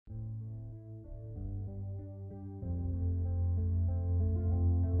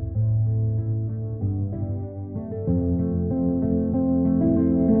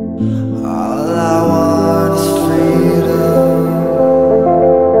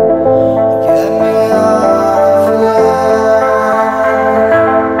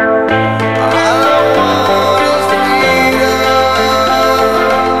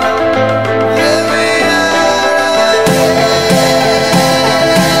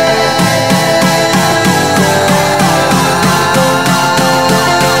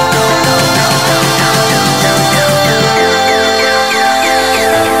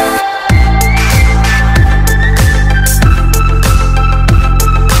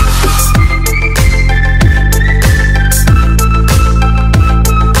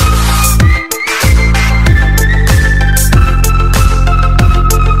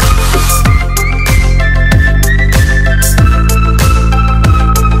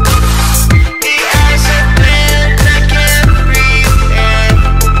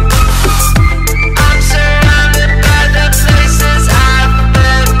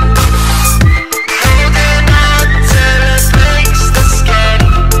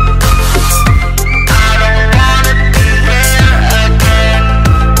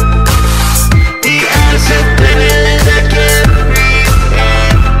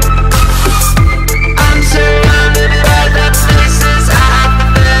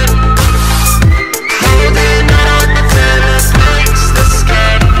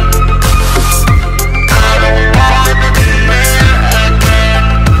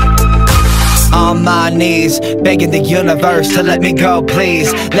begging the universe to let me go,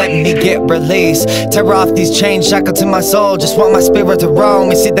 please. Let me get released. Tear off these chains shackled to my soul. Just want my spirit to roam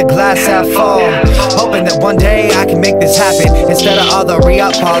and see the glass half full. Hoping that one day I can make this happen. Instead of all the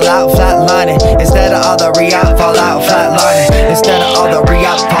re-up, fall out, flatlining. Instead of all the re-up, fall out, flatlining. Instead of all the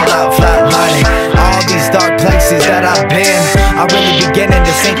re-up, fall out, flatlining. All these dark places that I've been are really beginning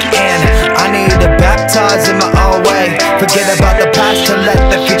to sink in. I need to baptize in my own way. Forget about the past to let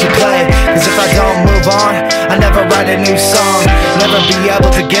the future play. Cause if I don't move on, I never write a new song. Never be able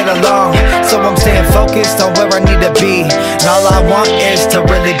to get along. So I'm staying focused on where I need to be. And all I want is to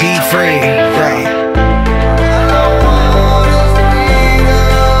really be free, right?